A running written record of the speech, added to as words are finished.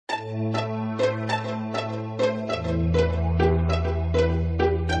Hey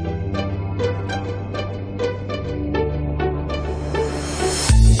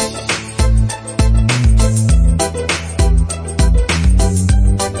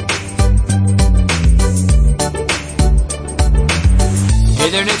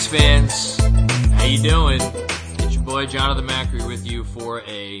there, Knicks fans. How you doing? It's your boy Jonathan Macri with you for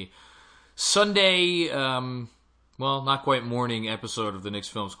a Sunday, well, not quite morning episode of the Knicks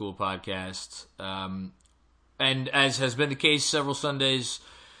Film School podcast. And as has been the case several Sundays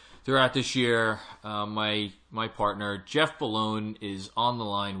throughout this year, my partner Jeff Bellone is on the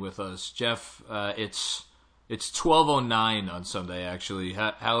line with us. Jeff, it's 12:09 on Sunday. Actually,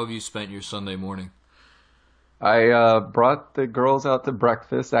 how have you spent your Sunday morning? I brought the girls out to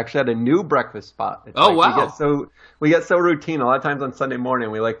breakfast. Actually, had a new breakfast spot. Wow! We get so routine. A lot of times on Sunday morning,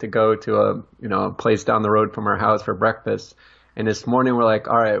 we like to go to a place down the road from our house for breakfast. And this morning, we're like,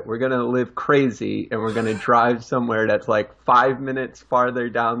 all right, we're gonna live crazy, and we're gonna drive somewhere that's like 5 minutes farther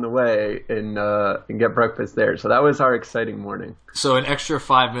down the way and get breakfast there. So that was our exciting morning. So an extra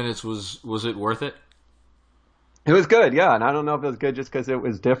 5 minutes was it worth it? It was good, yeah. And I don't know if it was good just because it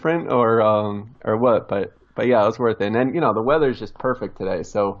was different or what, but yeah, it was worth it. And then, the weather's just perfect today.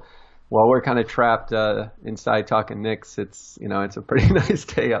 So while we're kind of trapped inside talking Knicks, it's a pretty nice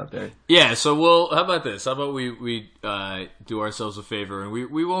day out there. Yeah, so how about this? How about we do ourselves a favor and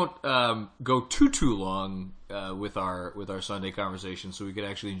we won't go too long with our Sunday conversation, so we could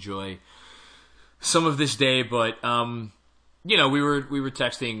actually enjoy some of this day. But we were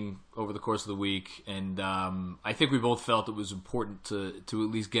texting over the course of the week, and I think we both felt it was important to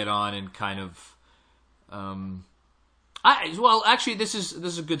at least get on and kind of. Actually, this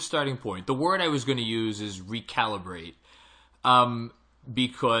is a good starting point. The word I was going to use is recalibrate,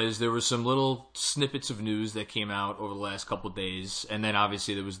 because there were some little snippets of news that came out over the last couple of days, and then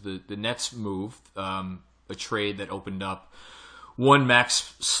obviously there was the Nets move, a trade that opened up one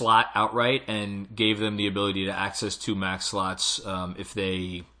max slot outright and gave them the ability to access two max slots if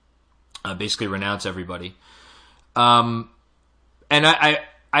they basically renounce everybody. And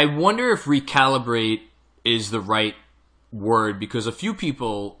I wonder if recalibrate is the right word, because a few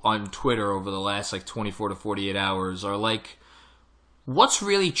people on Twitter over the last 24 to 48 hours are like, what's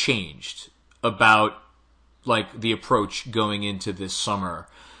really changed about the approach going into this summer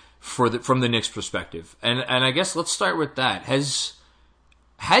from the Knicks perspective? And I guess let's start with that. Has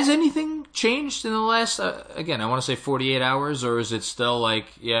anything changed in the last, again, I want to say 48 hours, or is it still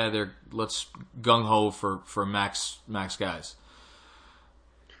let's gung-ho for max guys?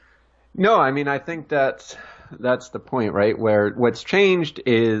 No, I mean, I think that's the point, right? Where what's changed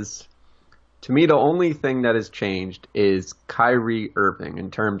is, to me, the only thing that has changed is Kyrie Irving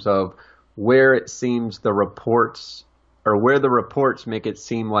in terms of where it seems the reports make it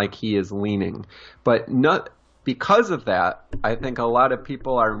seem like he is leaning. But not because of that, I think a lot of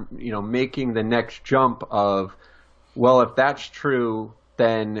people are, making the next jump of, well, if that's true,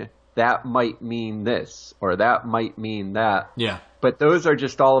 then that might mean this or that might mean that. Yeah. But those are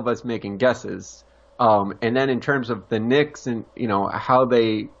just all of us making guesses. And then in terms of the Knicks and, how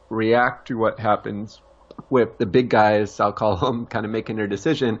they react to what happens with the big guys, I'll call them, kind of making their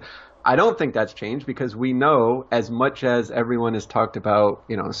decision, I don't think that's changed, because we know, as much as everyone has talked about,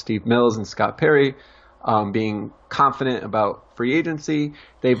 Steve Mills and Scott Perry being confident about free agency,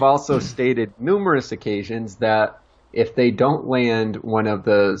 they've also stated numerous occasions that if they don't land one of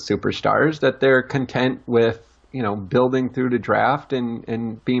the superstars, that they're content with, building through the draft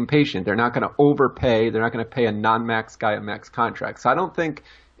and being patient. They're not going to overpay. They're not going to pay a non-max guy a max contract. So I don't think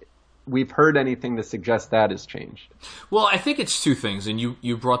we've heard anything to suggest that has changed. Well, I think it's two things, and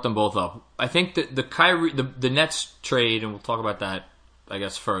you brought them both up. I think that the Kyrie, the Nets trade, and we'll talk about that, I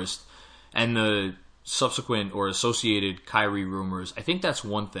guess, first, and the subsequent or associated Kyrie rumors, I think that's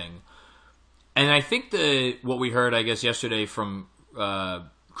one thing. And I think what we heard, I guess, yesterday from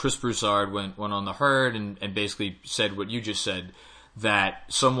Chris Broussard went on the Herd and basically said what you just said, that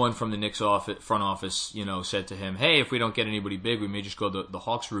someone from the Knicks front office, said to him, hey, if we don't get anybody big, we may just go the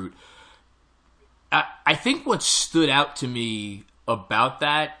Hawks route. I think what stood out to me about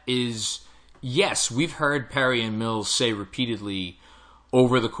that is, yes, we've heard Perry and Mills say repeatedly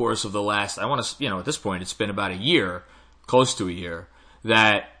over the course of the last, I want to, at this point, it's been about a year, close to a year,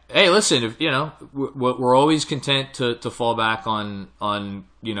 that, hey, listen, if, we're always content to fall back on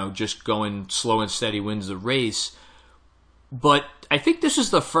just going slow and steady wins the race. But I think this is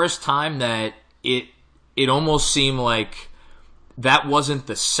the first time that it almost seemed like that wasn't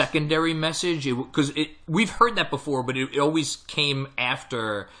the secondary message, because we've heard that before, but it always came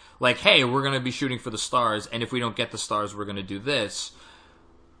after, hey, we're going to be shooting for the stars, and if we don't get the stars, we're going to do this.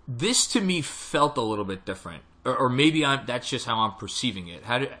 This to me felt a little bit different, or maybe that's just how I'm perceiving it.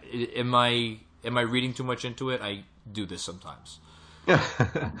 Am I reading too much into it? I do this sometimes. No,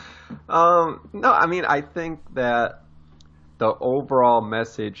 I mean, I think that the overall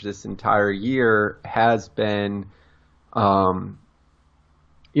message this entire year has been, that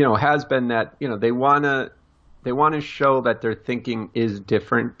they want to show that their thinking is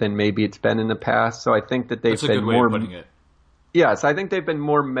different than maybe it's been in the past. So I think that they've That's a been good way more. of putting it. Yes, I think they've been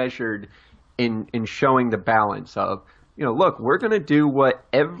more measured in showing the balance of, look, we're going to do what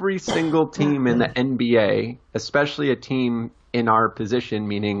every single team in the NBA, especially a team in our position,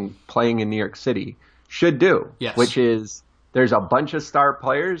 meaning playing in New York City, should do. Yes. Which is, there's a bunch of star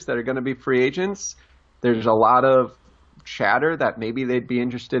players that are going to be free agents. There's a lot of chatter that maybe they'd be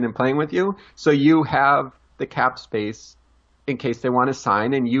interested in playing with you. So you have the cap space in case they want to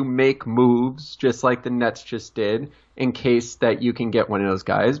sign, and you make moves just like the Nets just did in case that you can get one of those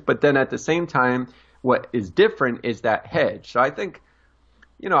guys. But then at the same time, what is different is that hedge. So I think,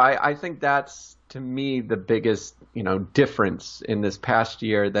 I think that's, to me, the biggest, difference in this past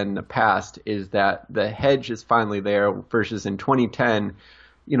year than the past is that the hedge is finally there versus in 2010,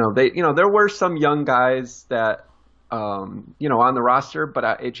 there were some young guys that, on the roster,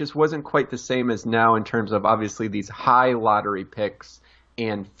 but it just wasn't quite the same as now in terms of obviously these high lottery picks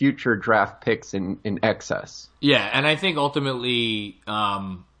and future draft picks in excess. Yeah, and I think ultimately,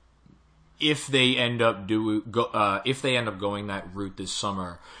 if they end up going that route this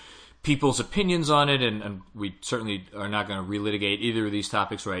summer, people's opinions on it, and we certainly are not going to relitigate either of these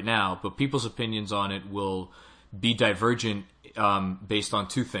topics right now, but people's opinions on it will be divergent based on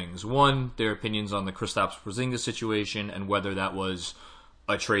two things. One, their opinions on the Kristaps Porzingis situation and whether that was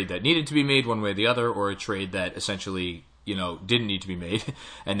a trade that needed to be made one way or the other, or a trade that essentially, didn't need to be made,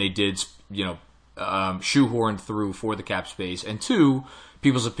 and they did, shoehorn through for the cap space. And two,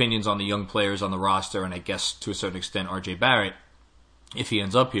 people's opinions on the young players on the roster, and I guess to a certain extent RJ Barrett, if he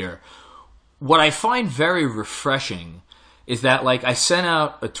ends up here. What I find very refreshing is that, I sent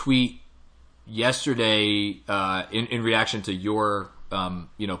out a tweet yesterday in reaction to your,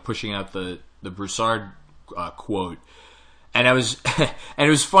 pushing out the Broussard quote, and I was, and it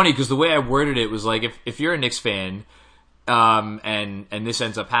was funny because the way I worded it was like, if you're a Knicks fan, and this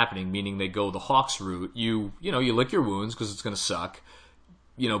ends up happening, meaning they go the Hawks route, you lick your wounds because it's going to suck.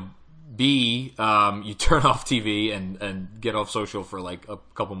 B, you turn off TV and get off social for a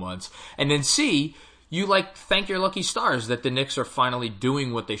couple months. And then C, you thank your lucky stars that the Knicks are finally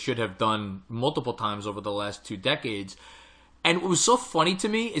doing what they should have done multiple times over the last 2 decades. And what was so funny to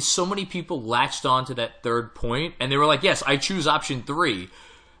me is so many people latched on to that third point and they were like, yes, I choose option 3.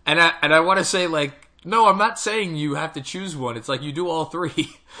 And I want to say no, I'm not saying you have to choose one. It's you do all 3.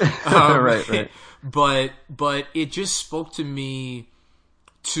 Right. But it just spoke to me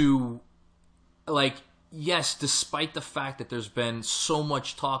to yes, despite the fact that there's been so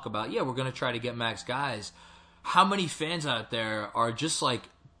much talk about, we're going to try to get max guys, how many fans out there are just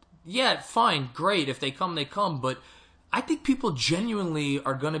fine, great, if they come, they come, but I think people genuinely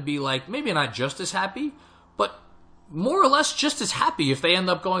are going to be maybe not just as happy, but more or less just as happy if they end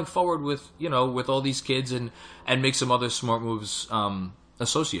up going forward with, with all these kids and make some other smart moves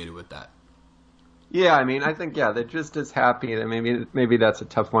associated with that. Yeah, I mean, I think, they're just as happy. Maybe that's a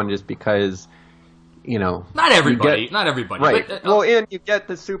tough one just because, Not everybody. Right. But, and you get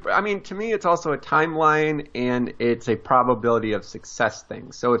the super. I mean, to me, it's also a timeline and it's a probability of success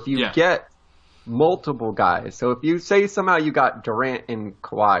thing. So if you get multiple guys, so if you say somehow you got Durant and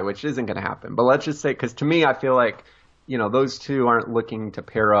Kawhi, which isn't going to happen, but let's just say, because to me, I feel like, those two aren't looking to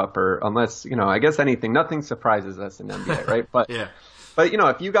pair up, or unless, I guess nothing surprises us in NBA, right? But But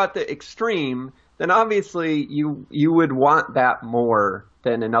if you got the extreme, then obviously you would want that more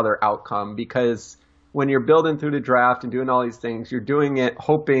than another outcome, because when you're building through the draft and doing all these things, you're doing it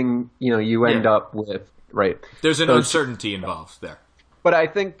hoping, you end up with, right. There's an uncertainty involved there. But I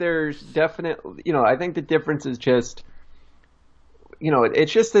think there's definitely, I think the difference is just,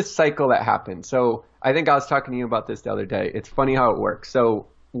 it's just this cycle that happens. So I think I was talking to you about this the other day. It's funny how it works. So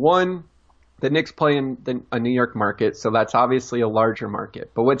one, the Knicks play in a New York market, so that's obviously a larger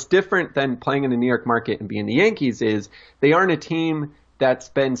market. But what's different than playing in the New York market and being the Yankees is they aren't a team that's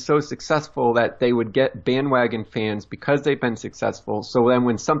been so successful that they would get bandwagon fans because they've been successful. So then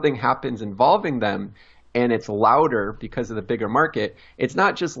when something happens involving them and it's louder because of the bigger market, it's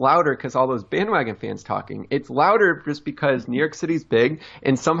not just louder because all those bandwagon fans talking. It's louder just because New York City's big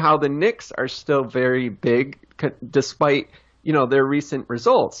and somehow the Knicks are still very big despite, their recent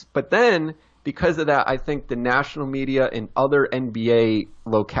results. But then because of that, I think the national media and other NBA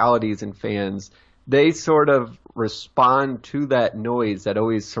localities and fans, they sort of respond to that noise that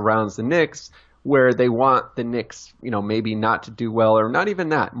always surrounds the Knicks, where they want the Knicks, maybe not to do well, or not even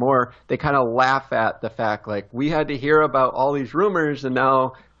that. More, they kind of laugh at the fact, like, we had to hear about all these rumors, and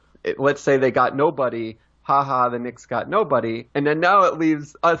now, let's say they got nobody. Haha, the Knicks got nobody. And then now it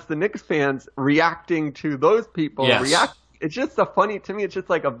leaves us, the Knicks fans, reacting to those people. Yes. It's just to me, it's just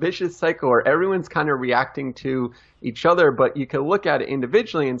like a vicious cycle where everyone's kind of reacting to each other, but you can look at it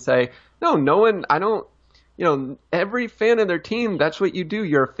individually and say, no one, every fan of their team, that's what you do.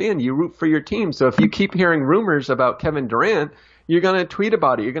 You're a fan. You root for your team. So if you keep hearing rumors about Kevin Durant, you're going to tweet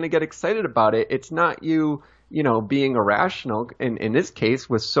about it. You're going to get excited about it. It's not you being irrational in this case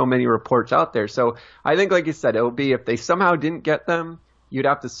with so many reports out there. So I think, like you said, it'll be if they somehow didn't get them, you'd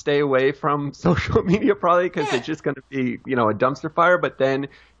have to stay away from social media probably because it's just going to be, a dumpster fire. But then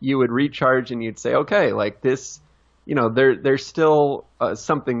you would recharge and you'd say, okay, like this, there's still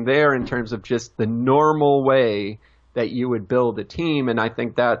something there in terms of just the normal way that you would build a team. And I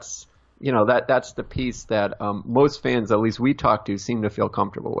think that's, that's the piece that most fans, at least we talk to, seem to feel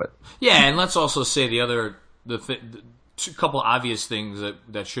comfortable with. Yeah, and let's also say the couple obvious things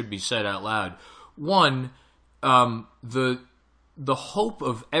that should be said out loud. One, the hope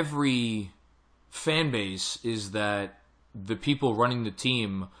of every fan base is that the people running the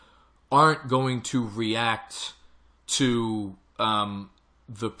team aren't going to react to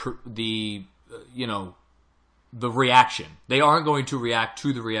the reaction. They aren't going to react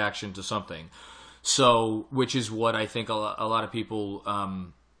to the reaction to something. So, which is what I think a lot of people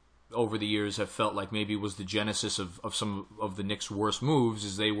over the years have felt like maybe was the genesis of some of the Knicks' worst moves,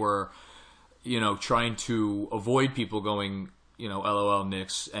 is they were, trying to avoid people going, LOL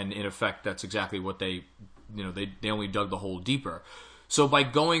Knicks, and in effect that's exactly what they only dug the hole deeper. So by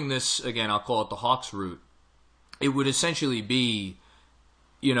going this, again, I'll call it the Hawks route, it would essentially be,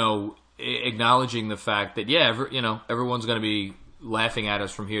 acknowledging the fact that, everyone's going to be laughing at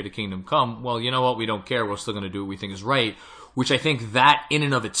us from here to kingdom come. Well, you know what? We don't care. We're still going to do what we think is right, which I think that in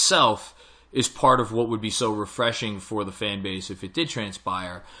and of itself is part of what would be so refreshing for the fan base if it did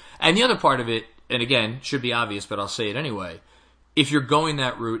transpire. And the other part of it, and again, should be obvious, but I'll say it anyway, if you're going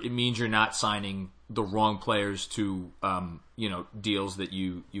that route, it means you're not signing the wrong players to, deals that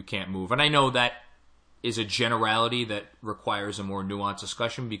you can't move. And I know that is a generality that requires a more nuanced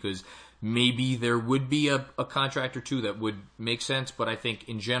discussion because maybe there would be a contract or two that would make sense. But I think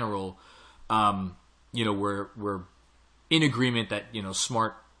in general, we're in agreement that,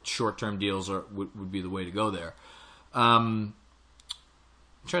 smart short-term deals would be the way to go there. I'm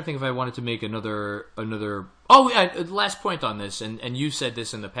trying to think if I wanted to make another. Last point on this, and you said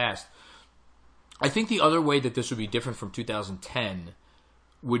this in the past. I think the other way that this would be different from 2010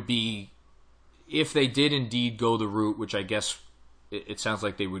 would be if they did indeed go the route, which I guess it sounds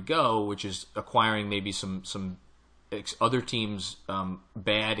like they would go, which is acquiring maybe some other teams'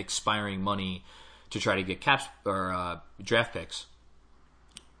 bad expiring money to try to get caps or draft picks.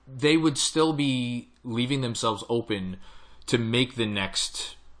 They would still be leaving themselves open to make the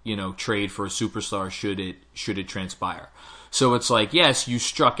next, trade for a superstar should it transpire. So it's like, yes, you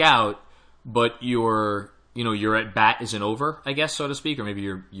struck out, but your at bat isn't over, I guess, so to speak, or maybe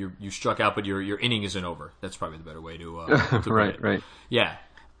you struck out, but your inning isn't over. That's probably the better way to put it. Right. Yeah.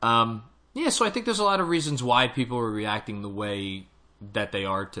 So I think there's a lot of reasons why people are reacting the way that they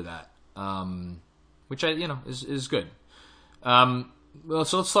are to that, which is good. Well,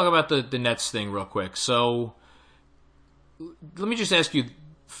 so let's talk about the Nets thing real quick. So let me just ask you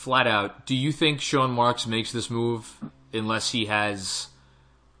flat out, do you think Sean Marks makes this move unless he has,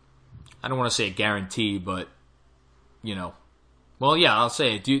 I don't want to say a guarantee, but, I'll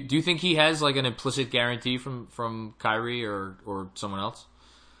say it. Do you think he has like an implicit guarantee from Kyrie or someone else?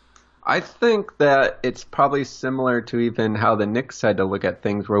 I think that it's probably similar to even how the Knicks had to look at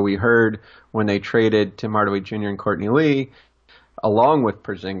things, where we heard when they traded Tim Hardaway Jr. and Courtney Lee, along with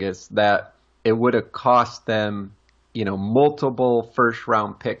Porzingis, that it would have cost them, multiple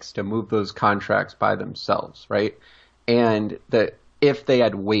first-round picks to move those contracts by themselves, right? And that if they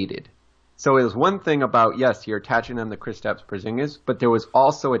had waited. So it was one thing about, yes, you're attaching them to Kristaps Porzingis, but there was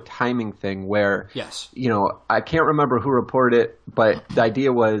also a timing thing where, yes, I can't remember who reported it, but the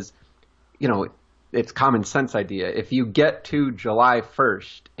idea was, it's common sense idea. If you get to July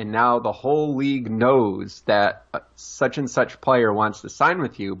 1st and now the whole league knows that such and such player wants to sign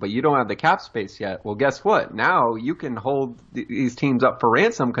with you, but you don't have the cap space yet, well, guess what? Now you can hold these teams up for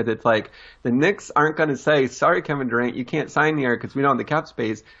ransom, because it's like the Knicks aren't going to say, sorry, Kevin Durant, you can't sign here because we don't have the cap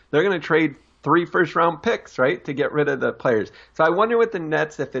space. They're going to trade 3 first-round picks, right, to get rid of the players. So I wonder with the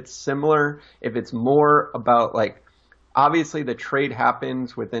Nets if it's similar, if it's more about like obviously the trade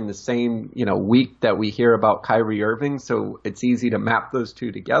happens within the same, week that we hear about Kyrie Irving, so it's easy to map those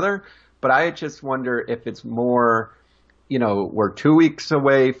two together. But I just wonder if it's more, we're 2 weeks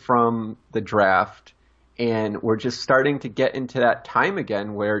away from the draft and we're just starting to get into that time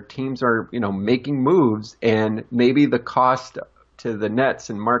again where teams are, making moves, and maybe the cost to the Nets,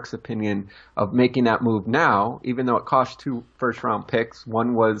 in Mark's opinion, of making that move now, even though it cost 2 first-round picks.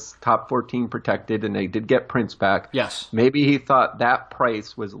 One was top 14 protected, and they did get Prince back. Yes. Maybe he thought that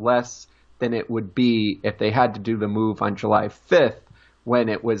price was less than it would be if they had to do the move on July 5th, when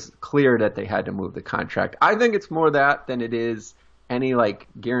it was clear that they had to move the contract. I think it's more that than it is any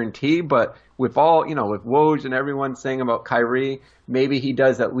guarantee, but with all, with Woj and everyone saying about Kyrie, maybe he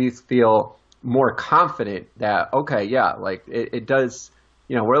does at least feel more confident that, okay, yeah, it does,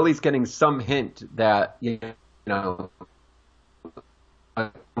 we're at least getting some hint that,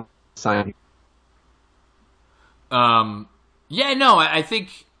 sign. Yeah, no, I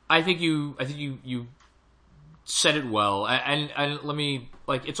think you said it well, and let me,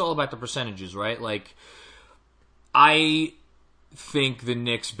 it's all about the percentages, right? I think the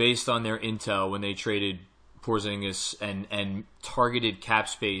Knicks, based on their intel when they traded Porzingis and targeted cap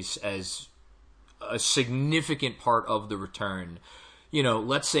space as a significant part of the return,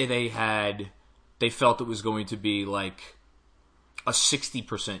 let's say they felt it was going to be a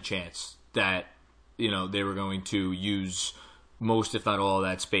 60% chance that, they were going to use most, if not all, of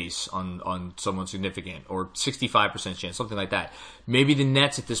that space on someone significant, or 65% chance, something like that. Maybe the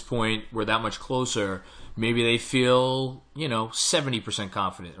Nets at this point were that much closer. Maybe they feel, 70%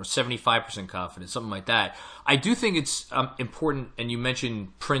 confident or 75% confident, something like that. I do think it's important, and you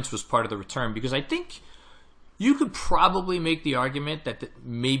mentioned Prince was part of the return, because I think you could probably make the argument that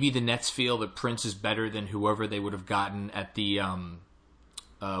maybe the Nets feel that Prince is better than whoever they would have gotten at the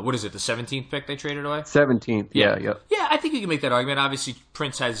what is it, the 17th pick they traded away? 17th, yeah. Yeah, I think you can make that argument. Obviously,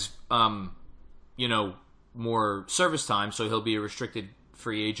 Prince has, more service time, so he'll be a restricted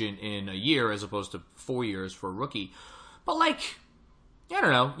free agent in a year as opposed to 4 years for a rookie. But, I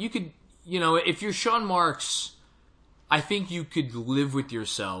don't know. You could, if you're Sean Marks, I think you could live with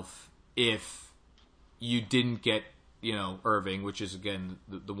yourself if you didn't get, Irving, which is, again,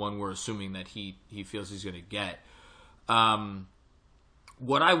 the one we're assuming that he feels he's going to get.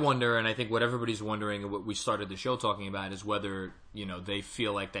 What I wonder, and I think what everybody's wondering, and what we started the show talking about, is whether they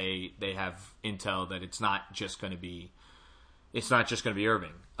feel like they have intel that it's not just going to be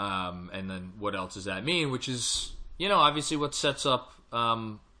Irving, and then what else does that mean? Which is obviously what sets up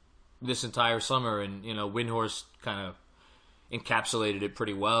this entire summer, and Windhorst kind of encapsulated it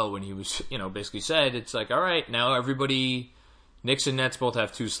pretty well when he was basically said it's all right, now everybody, Knicks and Nets both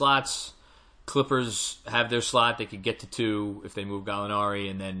have 2 slots. Clippers have their slot. They could get to 2 if they move Gallinari,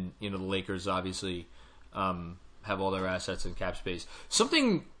 and then the Lakers obviously have all their assets and cap space.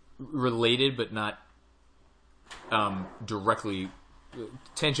 Something related, but not directly,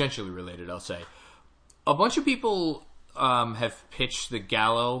 tangentially related, I'll say. A bunch of people have pitched the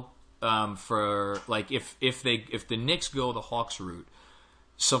Gallo for if the Knicks go the Hawks route,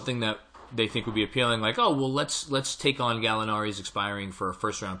 something that they think would be appealing. Let's take on Gallinari's expiring for a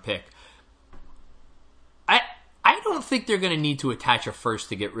first round pick. I don't think they're going to need to attach a first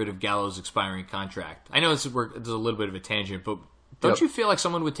to get rid of Gallo's expiring contract. I know it's a little bit of a tangent, but don't you feel like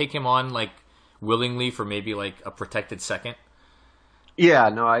someone would take him on willingly for maybe a protected second? Yeah,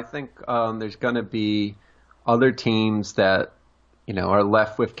 no, I think there's going to be other teams that are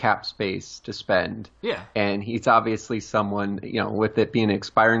left with cap space to spend. Yeah, and he's obviously someone with it being an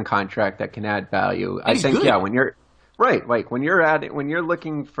expiring contract that can add value. And I think good. Yeah, when you're right, when you're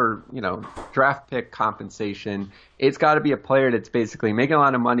looking for draft pick compensation, it's got to be a player that's basically making a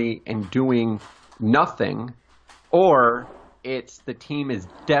lot of money and doing nothing, or it's the team is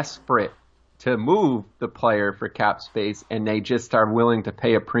desperate to move the player for cap space and they just are willing to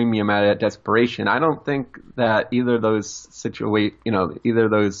pay a premium out of desperation. I don't think that either of those either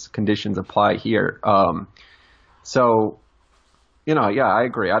of those conditions apply here. So, yeah, I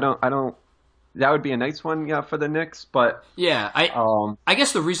agree. I don't. That would be a nice one, yeah, for the Knicks, but yeah, I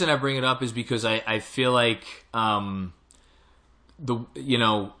guess the reason I bring it up is because I feel like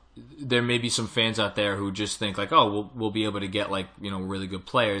there may be some fans out there who just think we'll be able to get really good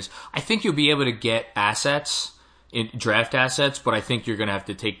players. I think you'll be able to get assets, draft assets, but I think you're going to have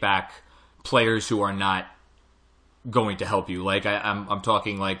to take back players who are not going to help you. I'm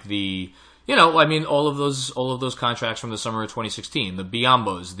talking all of those contracts from the summer of 2016, the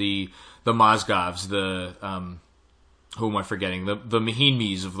Biyambos, the Mozgovs, the who am I forgetting? The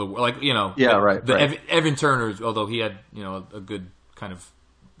Mahinmis of the yeah, right. Evan Turner, although he had a good kind of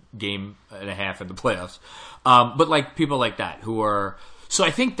game and a half in the playoffs. But like people like that who are. So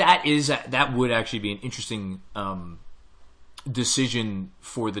I think that would actually be an interesting decision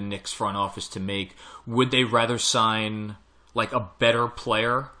for the Knicks front office to make. Would they rather sign like a better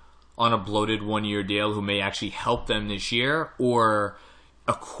player on a bloated 1-year deal who may actually help them this year, or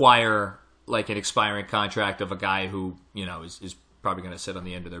acquire like an expiring contract of a guy who, you know, is probably going to sit on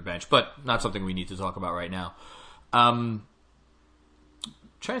the end of their bench, but not something we need to talk about right now. Trying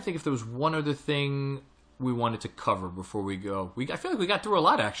to think if there was one other thing we wanted to cover before we go. I feel like we got through a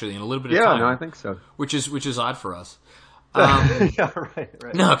lot actually in a little bit of time. Yeah, no, I think so. Which is odd for us. Yeah,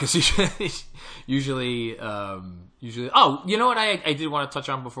 right. No, because usually. Oh, you know what I did want to touch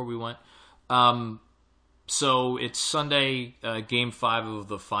on before we went. So it's Sunday. Game 5 of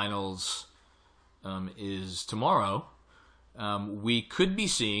the finals is tomorrow. We could be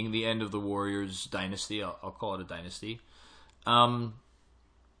seeing the end of the Warriors dynasty. I'll call it a dynasty.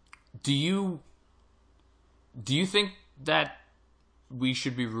 Do you think that we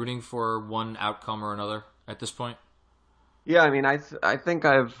should be rooting for one outcome or another at this point? Yeah, I mean, I think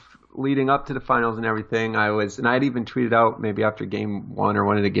leading up to the finals and everything, and I'd even tweeted out maybe after game 1 or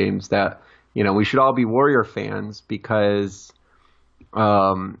one of the games that, you know, we should all be Warrior fans because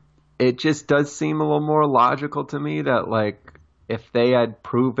it just does seem a little more logical to me that, like, if they had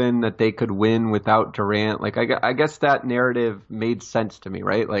proven that they could win without Durant, like, I guess that narrative made sense to me,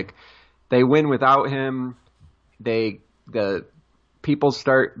 right? Like, they win without him, the people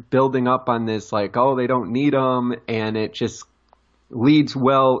start building up on this, like, oh, they don't need him, and it just leads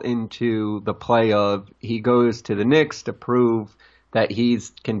well into the play of he goes to the Knicks to prove that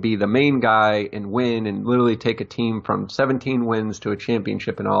can be the main guy and win and literally take a team from 17 wins to a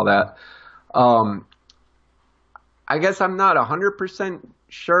championship and all that. I guess I'm not 100%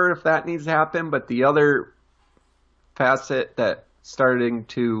 sure if that needs to happen, but the other facet that starting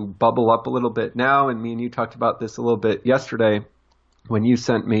to bubble up a little bit now, and me and you talked about this a little bit yesterday when you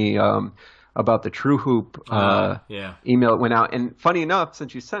sent me about the True Hoop email that went out. And funny enough,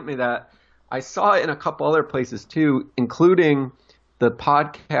 since you sent me that, I saw it in a couple other places too, including the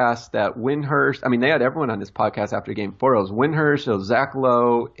podcast that Windhurst. I mean, they had everyone on this podcast after Game 4. It was Windhurst, it was Zach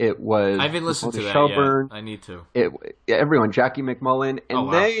Lowe, it was I haven't listened to that Shelburne. Yet. I need to. Everyone, Jackie McMullen,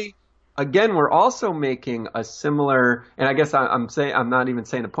 and they again were also making a similar. And I guess I'm not even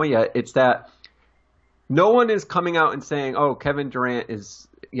saying the point yet. It's that no one is coming out and saying, "Oh, Kevin Durant is,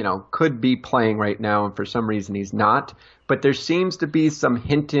 you know, could be playing right now, and for some reason he's not." But there seems to be some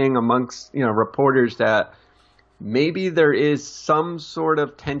hinting amongst, you know, reporters that maybe there is some sort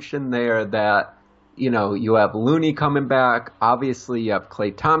of tension there that, you know, you have Looney coming back. Obviously, you have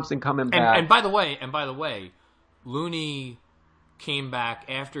Klay Thompson coming back. And by the way, Looney came back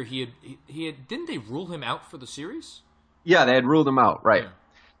after he had didn't they rule him out for the series? Yeah, they had ruled him out, right? Yeah.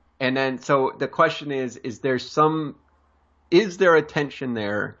 And then, so the question is there a tension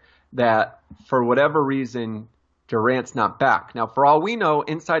there that for whatever reason Durant's not back? Now, for all we know,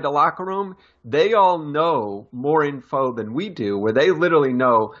 inside the locker room, they all know more info than we do, where they literally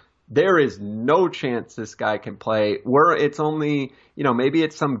know there is no chance this guy can play. It's only, you know, maybe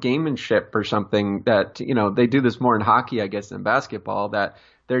it's some gamemanship or something that, you know, they do this more in hockey, I guess, than basketball, that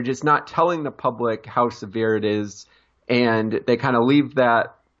they're just not telling the public how severe it is, and they kind of leave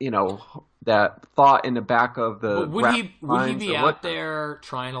that, you know, that thought in the back of the. Would he be out there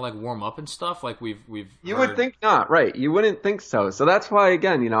trying to like warm up and stuff like we've? You would think not, right? You wouldn't think so. So that's why,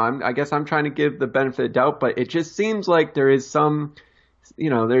 again, you know, I guess I'm trying to give the benefit of doubt, but it just seems like there is some,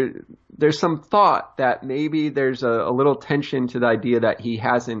 you know, there's some thought that maybe there's a little tension to the idea that he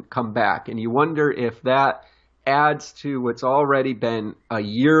hasn't come back, and you wonder if that adds to what's already been a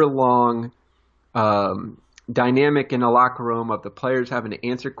year-long dynamic in the locker room of the players having to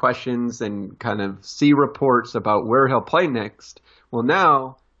answer questions and kind of see reports about where he'll play next. Well,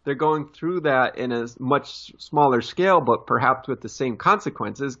 now they're going through that in a much smaller scale, but perhaps with the same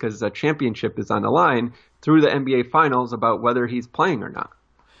consequences, because a championship is on the line through the NBA Finals about whether he's playing or not.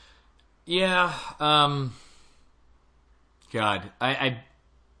 Yeah. God,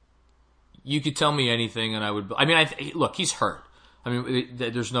 you could tell me anything and I would, I mean, look, he's hurt. I mean,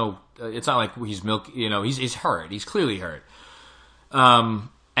 there's no. It's not like he's you know, he's hurt. He's clearly hurt. And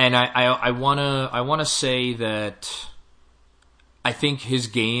I wanna say that I think his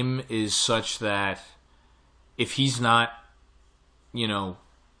game is such that if he's not, you know,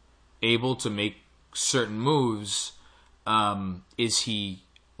 able to make certain moves, is he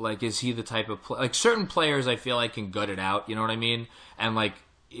the type of like certain players I feel like can gut it out. You know what I mean? And like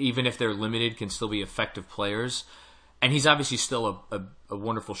even if they're limited, can still be effective players. And he's obviously still a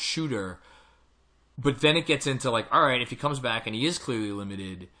wonderful shooter. But then it gets into like, all right, if he comes back and he is clearly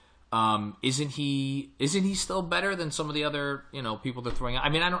limited, Isn't he still better than some of the other people they're throwing out? I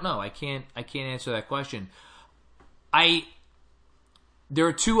mean, I don't know. I can't answer that question. There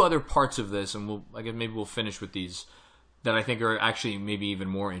are two other parts of this, and maybe we'll finish with these that I think are actually maybe even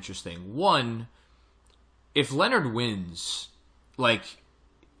more interesting. One, if Leonard wins, like,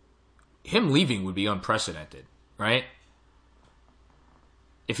 him leaving would be unprecedented, right?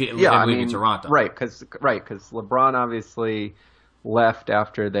 If him leaving Toronto, right? Because LeBron obviously left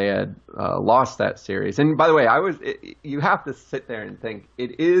after they had lost that series. And by the way, you have to sit there and think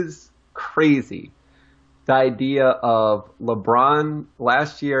it is crazy. The idea of LeBron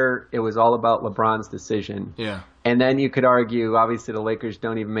last year, it was all about LeBron's decision. Yeah. And then you could argue, obviously, the Lakers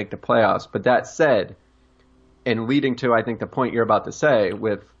don't even make the playoffs. But that said, and leading to, I think, the point you're about to say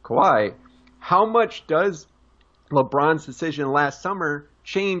with Kawhi, how much does LeBron's decision last summer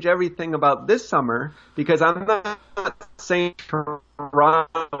change everything about this summer? Because I'm not saying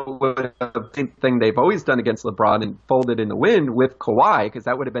Toronto would have the same thing they've always done against LeBron and folded in the wind with Kawhi, because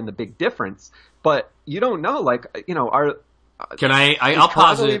that would have been the big difference. But you don't know, I'll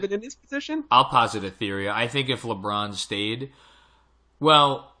posit even in this position? I'll posit a theory. I think if LeBron stayed,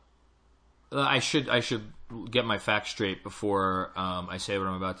 well, I should get my facts straight before I say what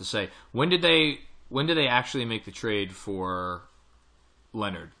I'm about to say. When did they actually make the trade for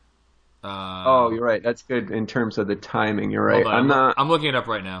Leonard? You're right. That's good in terms of the timing. You're right. I'm looking it up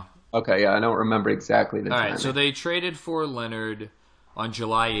right now. Okay, yeah, I don't remember exactly the timing. All right, so they traded for Leonard on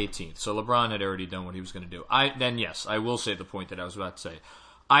July 18th. So LeBron had already done what he was going to do. Yes, I will say the point that I was about to say.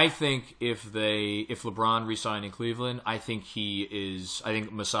 I think if LeBron re-signed in Cleveland, I think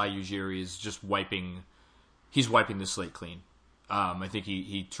Masai Ujiri is just wiping the slate clean. I think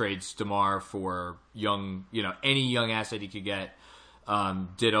he trades DeMar for any young asset he could get.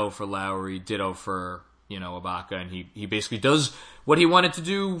 Ditto for Lowry, ditto for Ibaka, and he basically does what he wanted to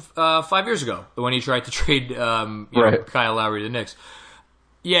do 5 years ago when he tried to trade Kyle Lowry to the Knicks.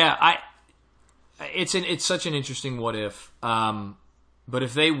 Yeah, it's such an interesting what if. But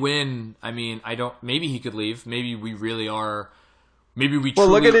if they win, I mean, maybe he could leave. Maybe we really are. Maybe we. Well,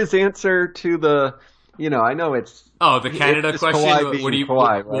 look at his answer to the. I know it's. Oh, the Canada question.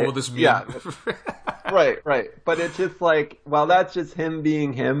 What will this mean? Yeah. Right. But it's just like, well, that's just him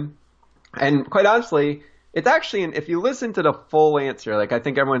being him. And quite honestly, it's actually, if you listen to the full answer, like I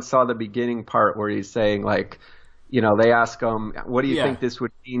think everyone saw the beginning part where he's saying like, they ask him, what do you think this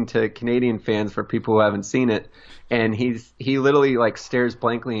would mean to Canadian fans for people who haven't seen it? And he literally like stares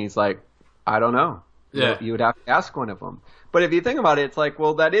blankly and he's like, I don't know. Yeah. You would have to ask one of them. But if you think about it, it's like,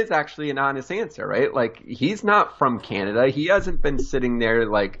 well, that is actually an honest answer, right? Like, he's not from Canada. He hasn't been sitting there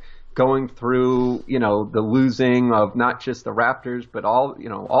like going through, the losing of not just the Raptors, but all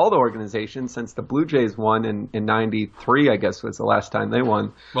the organizations since the Blue Jays won in 93, I guess was the last time they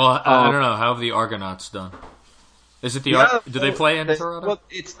won. Well, I don't know. How have the Argonauts done? Is it do they play in Toronto? Well,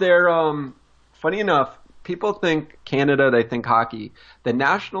 it's their, funny enough, people think Canada, they think hockey. The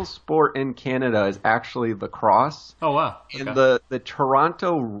national sport in Canada is actually lacrosse. Oh, wow. Okay. And the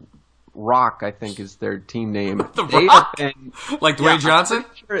Toronto Rock, I think, is their team name. The Rock? Like Dwayne Johnson?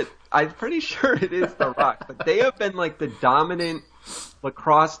 I'm pretty sure it is the Rock. But they have been like the dominant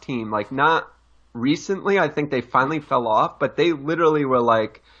lacrosse team. Like, not recently. I think they finally fell off. But they literally were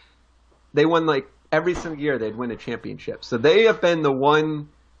like, they won like every single year they'd win a championship. So they have been the one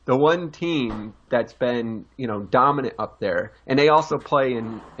team that's been, dominant up there. And they also play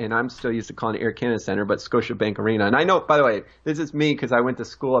and I'm still used to calling it Air Canada Center, but Scotiabank Arena. And I know, by the way, this is me because I went to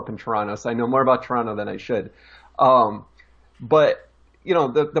school up in Toronto, so I know more about Toronto than I should. But,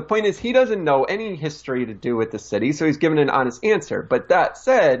 the point is he doesn't know any history to do with the city, so he's given an honest answer. But that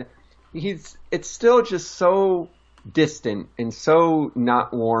said, it's still just so distant and so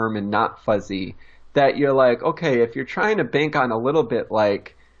not warm and not fuzzy that you're like, okay, if you're trying to bank on a little bit,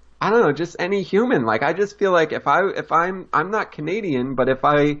 like, I don't know, just any human. Like, I just feel like if I'm not Canadian, but if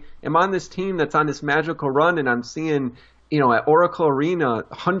I am on this team that's on this magical run and I'm seeing, at Oracle Arena,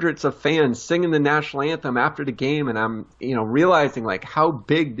 hundreds of fans singing the national anthem after the game and I'm, realizing like how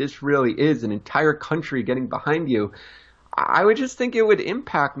big this really is, an entire country getting behind you, I would just think it would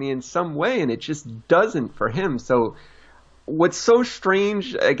impact me in some way, and it just doesn't for him. So what's so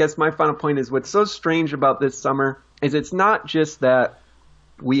strange, I guess my final point is what's so strange about this summer is it's not just that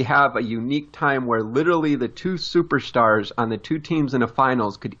we have a unique time where literally the two superstars on the two teams in the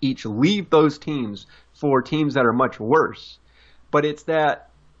finals could each leave those teams for teams that are much worse. But it's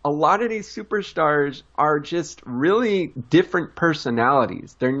that a lot of these superstars are just really different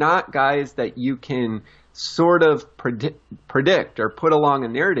personalities. They're not guys that you can sort of predict or put along a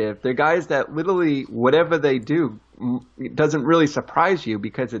narrative. They're guys that literally, whatever they do, it doesn't really surprise you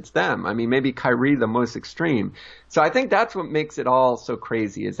because it's them. I mean, maybe Kyrie the most extreme. So I think that's what makes it all so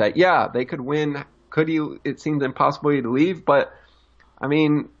crazy is that, yeah, they could win. It seems impossible to leave, but I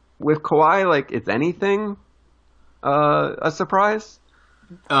mean, with Kawhi, like, is anything a surprise?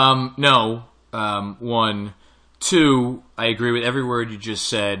 No. One. Two, I agree with every word you just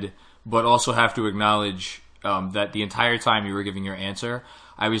said, but also have to acknowledge that the entire time you were giving your answer,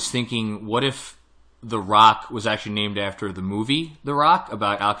 I was thinking, what if The Rock was actually named after the movie The Rock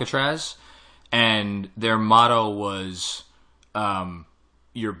about Alcatraz, and their motto was,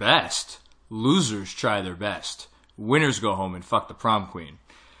 your best. Losers try their best. Winners go home and fuck the prom queen.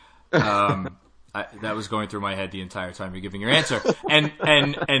 That was going through my head the entire time you're giving your answer.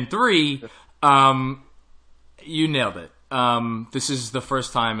 And three, you nailed it. This is the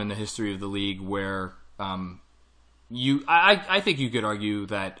first time in the history of the league where I think you could argue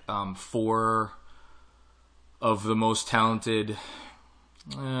that four of the most talented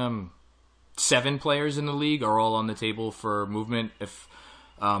 7 players in the league are all on the table for movement if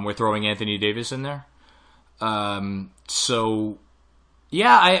we're throwing Anthony Davis in there. So,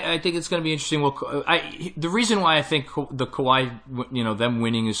 yeah, I think it's going to be interesting. Well, the reason why I think the Kawhi, them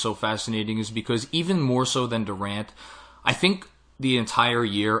winning is so fascinating is because even more so than Durant, I think the entire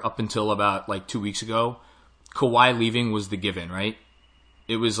year up until about like 2 weeks ago, Kawhi leaving was the given, right?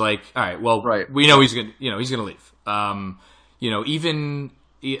 It was like, all right, well, right. We know he's gonna leave. Even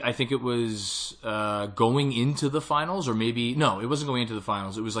I think it was going into the finals, or maybe no, it wasn't going into the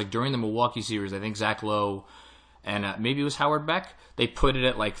finals. It was like during the Milwaukee series. I think Zach Lowe and maybe it was Howard Beck. They put it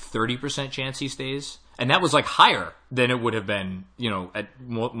at like 30% chance he stays, and that was like higher than it would have been, at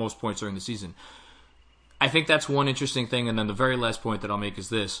most points during the season. I think that's one interesting thing. And then the very last point that I'll make is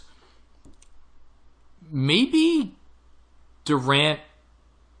this: maybe Durant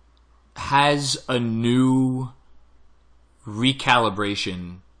has a new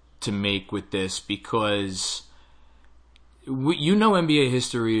recalibration to make with this, because NBA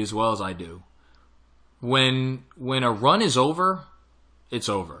history as well as I do. When a run is over, it's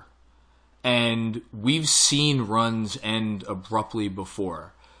over. And we've seen runs end abruptly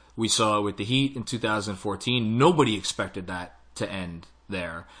before. We saw it with the Heat in 2014. Nobody expected that to end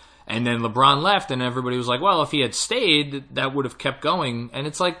there. And then LeBron left, and everybody was like, well, if he had stayed, that would have kept going. And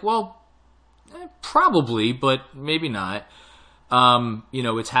it's like, well, probably, but maybe not.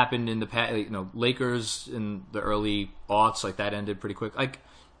 It's happened in the past. Lakers in the early aughts, like that ended pretty quick. Like,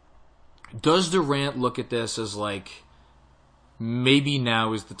 does Durant look at this as like, maybe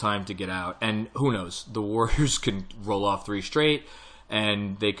now is the time to get out? And who knows? The Warriors can roll off 3 straight,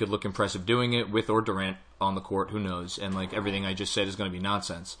 and they could look impressive doing it with or Durant on the court. Who knows? And like everything I just said is going to be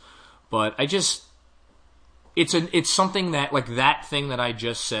nonsense. But it's something that, like, that thing that I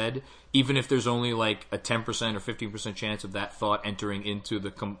just said, even if there's only like a 10% or 15% chance of that thought entering into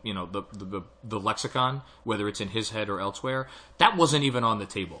the lexicon, whether it's in his head or elsewhere, that wasn't even on the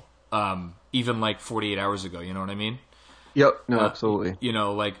table. Even like 48 hours ago, you know what I mean? Yep, no, absolutely.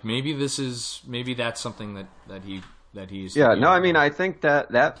 Like maybe that's something that he's. Yeah, no, I mean, I think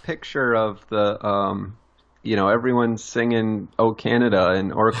that picture of the, everyone singing "Oh Canada"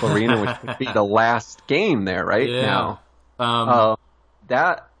 in Oracle Arena, which would be the last game there right now.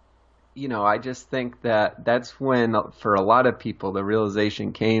 That, I just think that's when, for a lot of people, the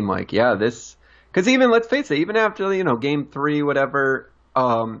realization came, like, yeah, this, because even, let's face it, even after, game 3, whatever,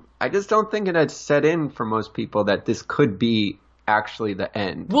 I just don't think it had set in for most people that this could be actually the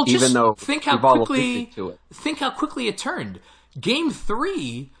end. Well, even though think how quickly it turned. Game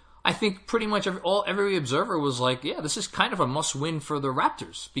 3, I think pretty much every observer was like, yeah, this is kind of a must-win for the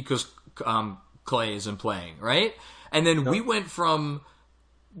Raptors because Clay isn't playing, right? And then we went from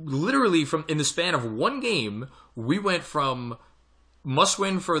literally in the span of one game, we went from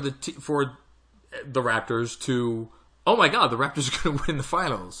must-win for the Raptors to, oh my God, the Raptors are going to win the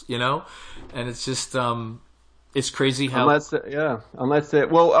finals, And it's just, it's crazy how...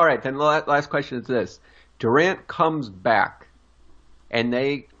 Well, all right, then the last question is this. Durant comes back, and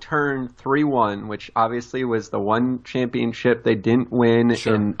they turn 3-1, which obviously was the one championship they didn't win,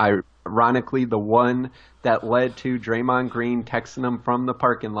 sure. And ironically the one that led to Draymond Green texting him from the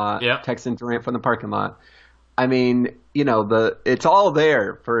parking lot, texting Durant from the parking lot. I mean, it's all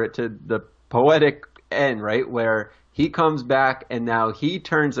there for it to the poetic end, right, where he comes back and now he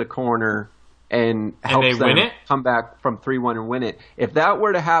turns a corner and helps them come back from 3-1 and win it. If that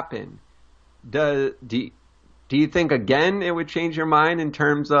were to happen, do you think again it would change your mind in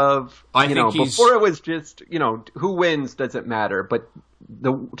terms of, before it was just, who wins doesn't matter, but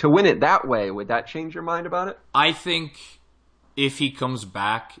to win it that way, would that change your mind about it? I think if he comes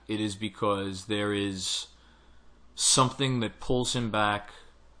back, it is because there is something that pulls him back,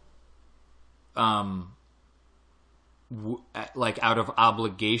 like out of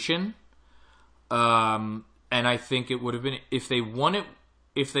obligation. And I think it would have been if they won it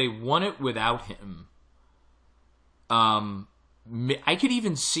without him. I could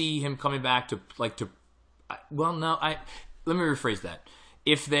even see him coming back to. Well, no, let me rephrase that.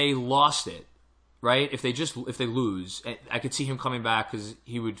 If they lost it, right? If they lose, I could see him coming back because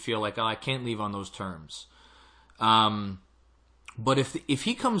he would feel like, oh, I can't leave on those terms. But if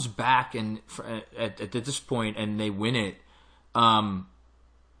he comes back and at this point and they win it,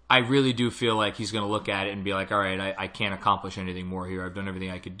 I really do feel like he's going to look at it and be like, all right, I can't accomplish anything more here. I've done everything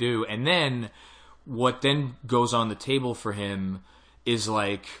I could do. And then what then goes on the table for him is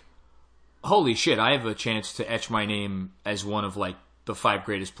like, holy shit, I have a chance to etch my name as one of like the 5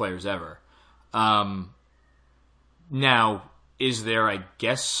 greatest players ever. Now, is there, I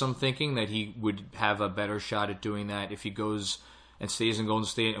guess, some thinking that he would have a better shot at doing that if he goes and stays in Golden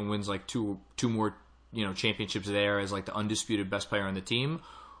State and wins like two more, championships there as like the undisputed best player on the team?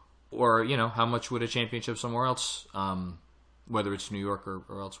 Or, how much would a championship somewhere else, whether it's New York or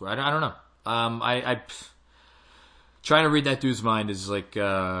elsewhere? I don't know. I trying to read that dude's mind is like,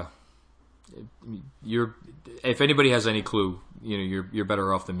 if anybody has any clue, you're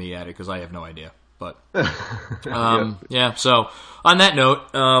better off than me at it because I have no idea. But yeah. So on that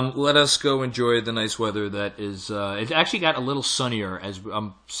note, let us go enjoy the nice weather that is. It actually got a little sunnier as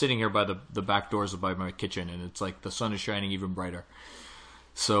I'm sitting here by the back doors by my kitchen, and it's like the sun is shining even brighter.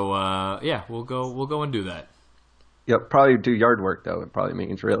 So yeah, we'll go and do that. Yep, probably do yard work though. It probably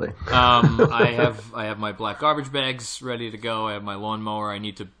means really. I have my black garbage bags ready to go. I have my lawnmower. I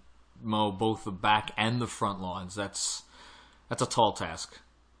need to mow both the back and the front lawns. That's a tall task.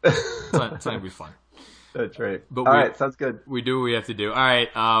 It's not going to be fun. That's right. But all right, sounds good. We do what we have to do. All right,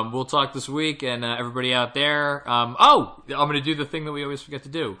 we'll talk this week, and everybody out there. I'm going to do the thing that we always forget to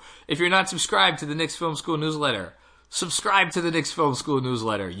do. If you're not subscribed to the Knicks Film School newsletter, subscribe to the Knicks Film School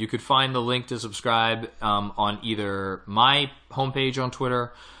newsletter. You could find the link to subscribe on either my homepage on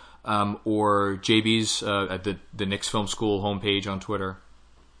Twitter or JB's at the Knicks Film School homepage on Twitter.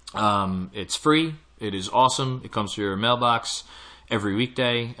 It's free. It is awesome. It comes to your mailbox every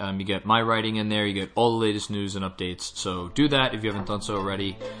weekday. You get my writing in there. You get all the latest news and updates. So do that if you haven't done so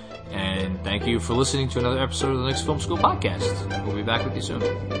already. And thank you for listening to another episode of the Knicks Film School podcast. We'll be back with you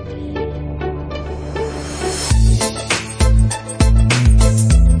soon.